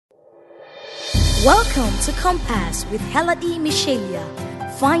Welcome to Compass with Heladi Michelia,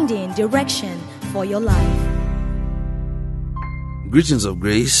 finding direction for your life. Greetings of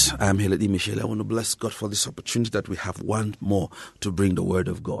grace. I am Heladi Michelia. I want to bless God for this opportunity that we have one more to bring the word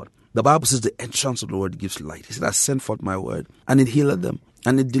of God. The Bible says the entrance of the word gives light. He said, I send forth my word, and it healeth them,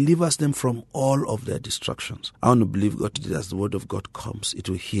 and it delivers them from all of their destructions. I want to believe God today, as the word of God comes, it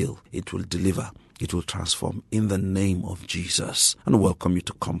will heal, it will deliver, it will transform in the name of Jesus. And welcome you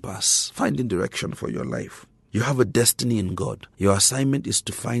to Compass, finding direction for your life. You have a destiny in God. Your assignment is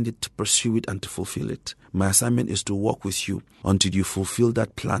to find it, to pursue it, and to fulfill it. My assignment is to walk with you until you fulfill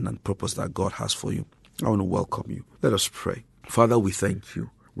that plan and purpose that God has for you. I want to welcome you. Let us pray. Father, we thank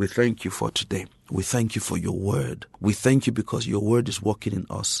you. We thank you for today. We thank you for your word. We thank you because your word is working in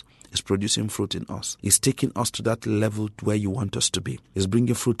us. It's producing fruit in us. It's taking us to that level where you want us to be. It's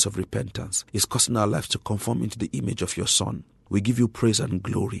bringing fruits of repentance. It's causing our lives to conform into the image of your Son. We give you praise and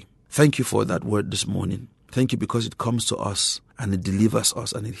glory. Thank you for that word this morning. Thank you because it comes to us and it delivers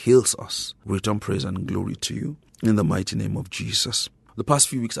us and it heals us. We return praise and glory to you in the mighty name of Jesus. The past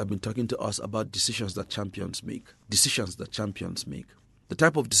few weeks I've been talking to us about decisions that champions make. Decisions that champions make. The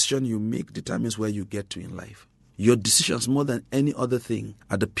type of decision you make determines where you get to in life. Your decisions, more than any other thing,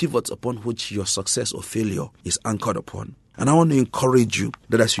 are the pivots upon which your success or failure is anchored upon. And I want to encourage you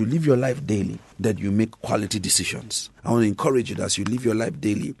that as you live your life daily, that you make quality decisions. I want to encourage you that as you live your life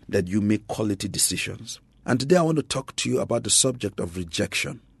daily, that you make quality decisions. And today I want to talk to you about the subject of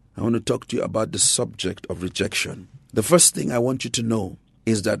rejection. I want to talk to you about the subject of rejection. The first thing I want you to know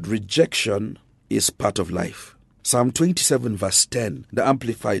is that rejection is part of life. Psalm 27 verse 10, the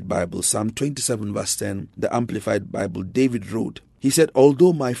Amplified Bible, Psalm 27 verse 10, the Amplified Bible, David wrote, he said,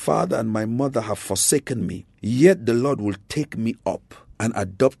 although my father and my mother have forsaken me, yet the Lord will take me up and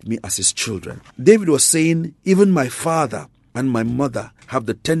adopt me as his children. David was saying, even my father and my mother have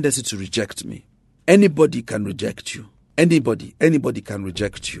the tendency to reject me. Anybody can reject you. Anybody can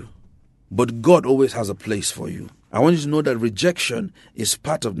reject you. But God always has a place for you. I want you to know that rejection is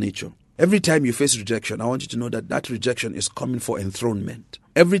part of nature. Every time you face rejection, I want you to know that that rejection is coming for enthronement.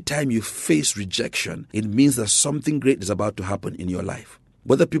 Every time you face rejection, it means that something great is about to happen in your life.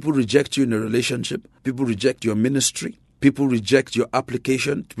 Whether people reject you in a relationship, people reject your ministry, people reject your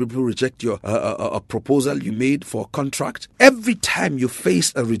application, people reject your a proposal you made for a contract. Every time you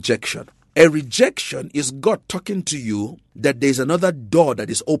face a rejection is God talking to you that there's another door that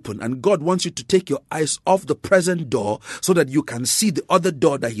is open, and God wants you to take your eyes off the present door so that you can see the other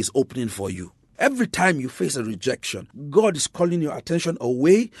door that he's opening for you. Every time you face a rejection, God is calling your attention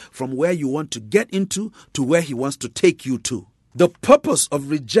away from where you want to get into to where he wants to take you to. The purpose of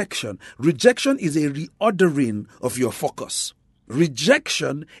rejection is a reordering of your focus.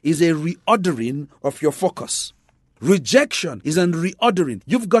 Rejection is a reordering of your focus. Rejection is a reordering.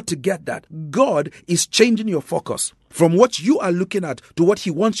 You've got to get that. God is changing your focus from what you are looking at to what he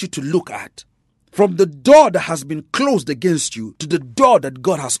wants you to look at. From the door that has been closed against you to the door that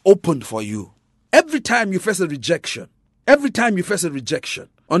God has opened for you. Every time you face a rejection,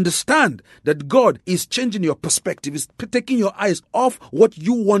 understand that God is changing your perspective. Is taking your eyes off what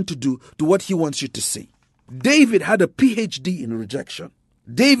you want to do to what he wants you to see. David had a PhD in rejection.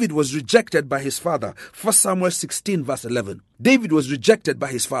 David was rejected by his father. 1 Samuel 16 verse 11. David was rejected by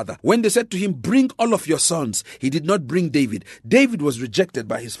his father. When they said to him, bring all of your sons, he did not bring David. David was rejected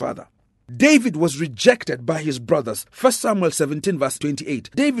by his father. David was rejected by his brothers. 1 Samuel 17 verse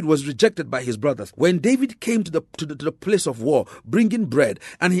 28. David was rejected by his brothers. When David came to the place of war, bringing bread,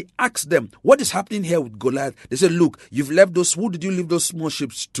 and he asked them, what is happening here with Goliath? They said, look, you've left who did you leave those small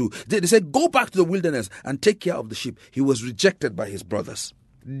sheep to? They said, go back to the wilderness and take care of the sheep. He was rejected by his brothers.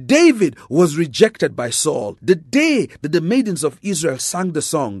 David was rejected by Saul. The day that the maidens of Israel sang the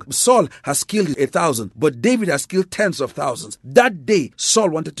song, Saul has killed 1,000, but David has killed tens of thousands. That day,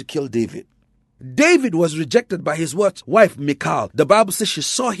 Saul wanted to kill David. David was rejected by his wife Michal. The Bible says she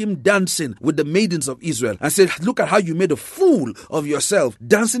saw him dancing with the maidens of Israel and said, look at how you made a fool of yourself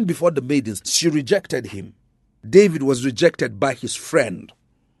dancing before the maidens. She rejected him. David was rejected by his friend.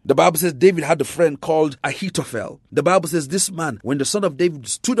 The Bible says David had a friend called Ahithophel. The Bible says this man, when the son of David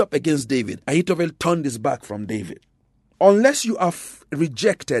stood up against David, Ahithophel turned his back from David. Unless you are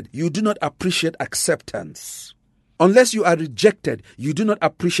rejected, you do not appreciate acceptance. Unless you are rejected, you do not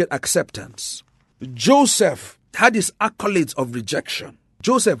appreciate acceptance. Joseph had his accolades of rejection.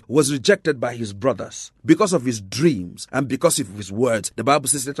 Joseph was rejected by his brothers because of his dreams and because of his words. The Bible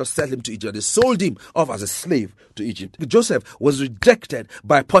says, let us sell him to Egypt. They sold him off as a slave to Egypt. Joseph was rejected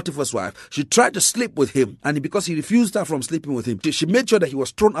by Potiphar's wife. She tried to sleep with him, and because he refused her from sleeping with him, she made sure that he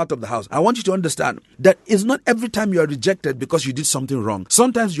was thrown out of the house. I want you to understand that it's not every time you are rejected because you did something wrong.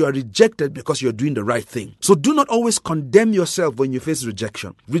 Sometimes you are rejected because you're doing the right thing. So do not always condemn yourself when you face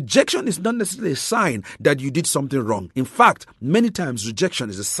rejection. Rejection is not necessarily a sign that you did something wrong. In fact, many times rejection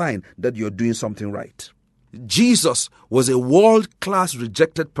is a sign that you're doing something right. Jesus was a world-class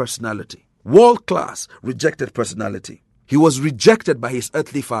rejected personality. World-class rejected personality. He was rejected by his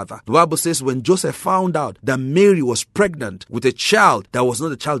earthly father. The Bible says when Joseph found out that Mary was pregnant with a child that was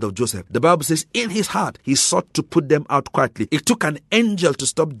not a child of Joseph, the Bible says in his heart, he sought to put them out quietly. It took an angel to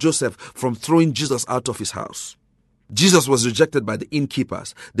stop Joseph from throwing Jesus out of his house. Jesus was rejected by the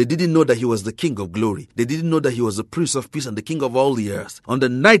innkeepers. They didn't know that he was the King of glory. They didn't know that he was the Prince of Peace and the King of all the earth. On the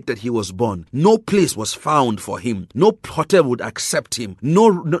night that he was born, no place was found for him. No hotel would accept him. No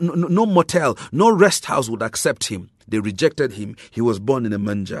motel, no rest house would accept him. They rejected him. He was born in a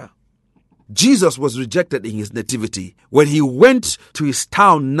manger. Jesus was rejected in his nativity. When he went to his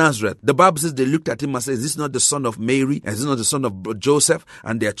town, Nazareth, the Bible says they looked at him and said, is this not the son of Mary? Is this not the son of Joseph?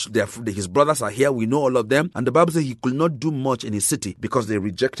 And his brothers are here. We know all of them. And the Bible says he could not do much in his city because they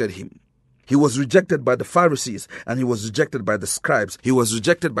rejected him. He was rejected by the Pharisees, and he was rejected by the scribes. He was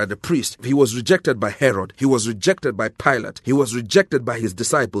rejected by the priests. He was rejected by Herod. He was rejected by Pilate. He was rejected by his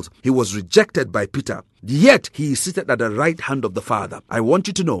disciples. He was rejected by Peter. Yet he is seated at the right hand of the Father. I want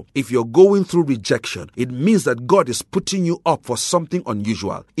you to know, if you're going through rejection, it means that God is putting you up for something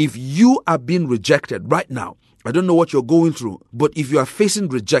unusual. If you are being rejected right now, I don't know what you're going through, but if you are facing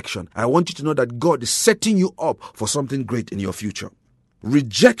rejection, I want you to know that God is setting you up for something great in your future.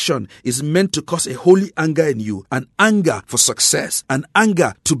 Rejection is meant to cause a holy anger in you, an anger for success, an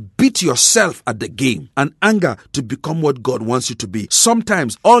anger to beat yourself at the game, an anger to become what God wants you to be.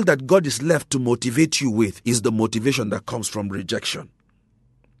 Sometimes all that God is left to motivate you with is the motivation that comes from rejection.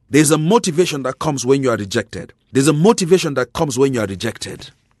 There's a motivation that comes when you are rejected. There's a motivation that comes when you are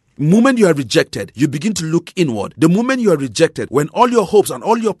rejected. The moment you are rejected, you begin to look inward. The moment you are rejected, when all your hopes and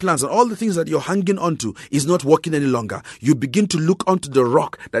all your plans and all the things that you're hanging onto is not working any longer, you begin to look onto the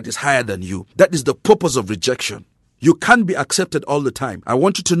rock that is higher than you. That is the purpose of rejection. You can't be accepted all the time. I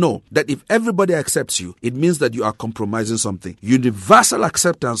want you to know that if everybody accepts you, it means that you are compromising something. Universal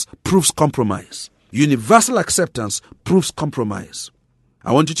acceptance proves compromise. Universal acceptance proves compromise.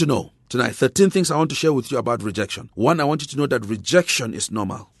 I want you to know tonight 13 things I want to share with you about rejection. 1, I want you to know that rejection is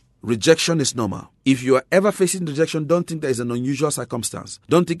normal. Rejection is normal. If you are ever facing rejection, don't think there is an unusual circumstance.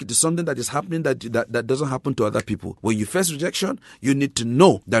 Don't think it is something that is happening that doesn't happen to other people. When you face rejection, you need to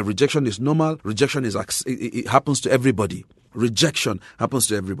know that rejection is normal. Rejection it happens to everybody. Rejection happens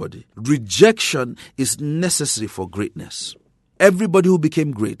to everybody. Rejection is necessary for greatness. Everybody who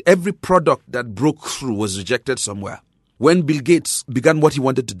became great, every product that broke through was rejected somewhere. When Bill Gates began what he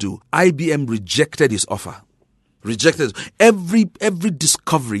wanted to do, IBM rejected his offer. Rejected. Every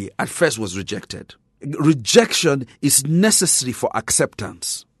discovery at first was rejected. Rejection is necessary for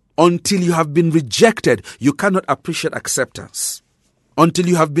acceptance. Until you have been rejected, you cannot appreciate acceptance. Until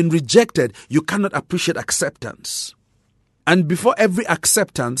you have been rejected, you cannot appreciate acceptance. And before every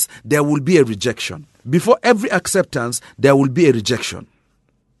acceptance, there will be a rejection. Before every acceptance, there will be a rejection.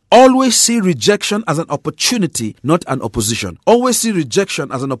 Always see rejection as an opportunity, not an opposition. Always see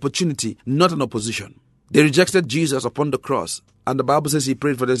rejection as an opportunity, not an opposition. They rejected Jesus upon the cross, and the Bible says he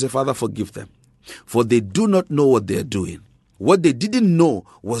prayed for them and said, Father, forgive them, for they do not know what they are doing. What they didn't know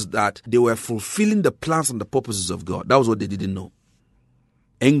was that they were fulfilling the plans and the purposes of God. That was what they didn't know.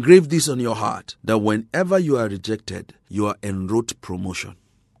 Engrave this on your heart, that whenever you are rejected, you are en route to promotion.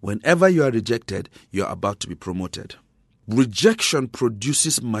 Whenever you are rejected, you are about to be promoted. Rejection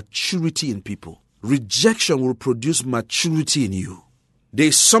produces maturity in people. Rejection will produce maturity in you. There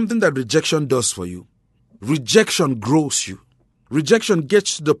is something that rejection does for you. Rejection grows you. Rejection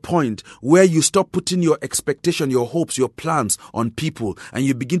gets to the point where you stop putting your expectation, your hopes, your plans on people, and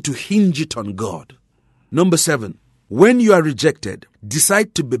you begin to hinge it on God. Number 7, when you are rejected,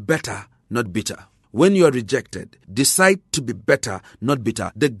 decide to be better, not bitter. When you are rejected, decide to be better, not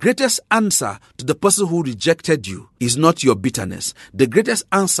bitter. The greatest answer to the person who rejected you is not your bitterness. The greatest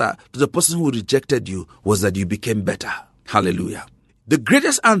answer to the person who rejected you was that you became better. Hallelujah. The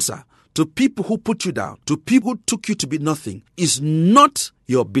greatest answer to people who put you down, to people who took you to be nothing, is not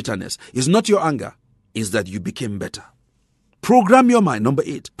your bitterness, is not your anger, is that you became better. Program your mind. Number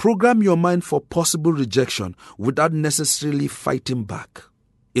 8, program your mind for possible rejection without necessarily fighting back.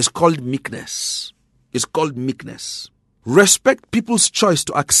 It's called meekness. It's called meekness. Respect people's choice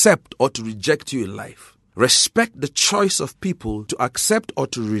to accept or to reject you in life. Respect the choice of people to accept or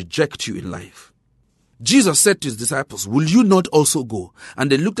to reject you in life. Jesus said to his disciples, will you not also go?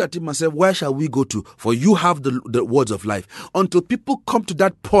 And they looked at him and said, where shall we go to? For you have the words of life. Until people come to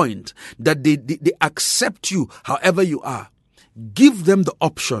that point that they accept you however you are, give them the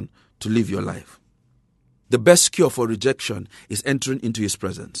option to live your life. The best cure for rejection is entering into his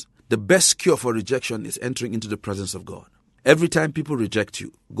presence. The best cure for rejection is entering into the presence of God. Every time people reject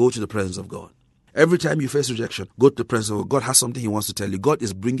you, go to the presence of God. Every time you face rejection, go to the presence of God. God has something he wants to tell you. God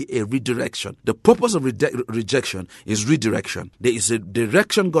is bringing a redirection. The purpose of rejection is redirection. There is a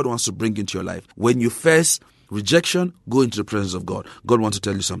direction God wants to bring into your life. When you face rejection, go into the presence of God. God wants to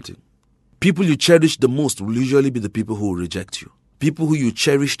tell you something. People you cherish the most will usually be the people who will reject you. People who you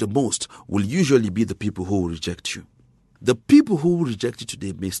cherish the most will usually be the people who will reject you. The people who will reject you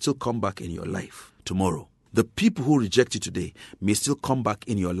today may still come back in your life tomorrow. The people who reject you today may still come back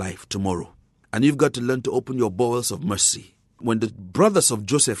in your life tomorrow. And you've got to learn to open your bowels of mercy. When the brothers of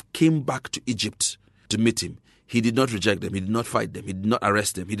Joseph came back to Egypt to meet him, he did not reject them. He did not fight them. He did not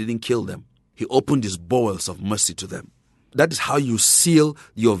arrest them. He didn't kill them. He opened his bowels of mercy to them. That is how you seal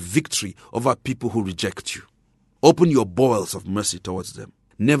your victory over people who reject you. Open your bowels of mercy towards them.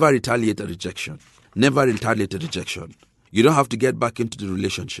 Never retaliate a rejection. Never retaliate a rejection. You don't have to get back into the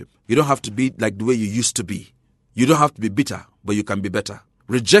relationship. You don't have to be like the way you used to be. You don't have to be bitter, but you can be better.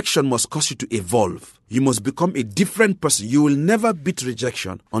 Rejection must cause you to evolve. You must become a different person. You will never beat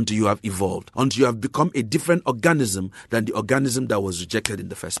rejection until you have evolved, until you have become a different organism than the organism that was rejected in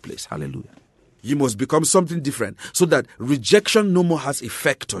the first place. Hallelujah. You must become something different so that rejection no more has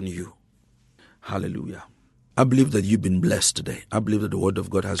effect on you. Hallelujah. I believe that you've been blessed today. I believe that the word of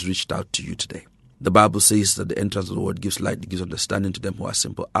God has reached out to you today. The Bible says that the entrance of the word gives light, it gives understanding to them who are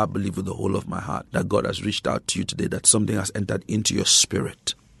simple. I believe with the whole of my heart that God has reached out to you today, that something has entered into your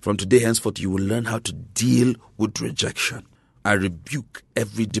spirit. From today henceforth, you will learn how to deal with rejection. I rebuke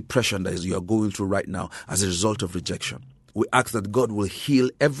every depression that you are going through right now as a result of rejection. We ask that God will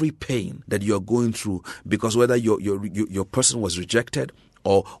heal every pain that you are going through, because whether your person was rejected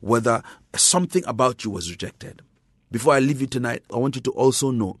or whether something about you was rejected. Before I leave you tonight, I want you to also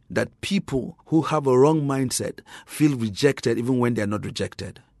know that people who have a wrong mindset feel rejected even when they are not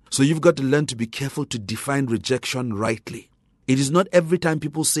rejected. So you've got to learn to be careful to define rejection rightly. It is not every time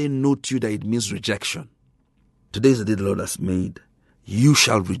people say no to you that it means rejection. Today is the day the Lord has made. You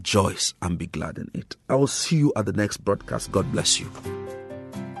shall rejoice and be glad in it. I will see you at the next broadcast. God bless you.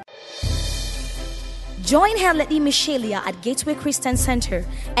 Join Heladi Michelia at Gateway Christian Center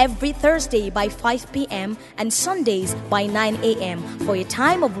every Thursday by 5 p.m. and Sundays by 9 a.m. for a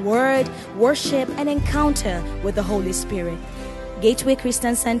time of word, worship, and encounter with the Holy Spirit. Gateway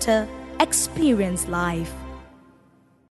Christian Center, experience life.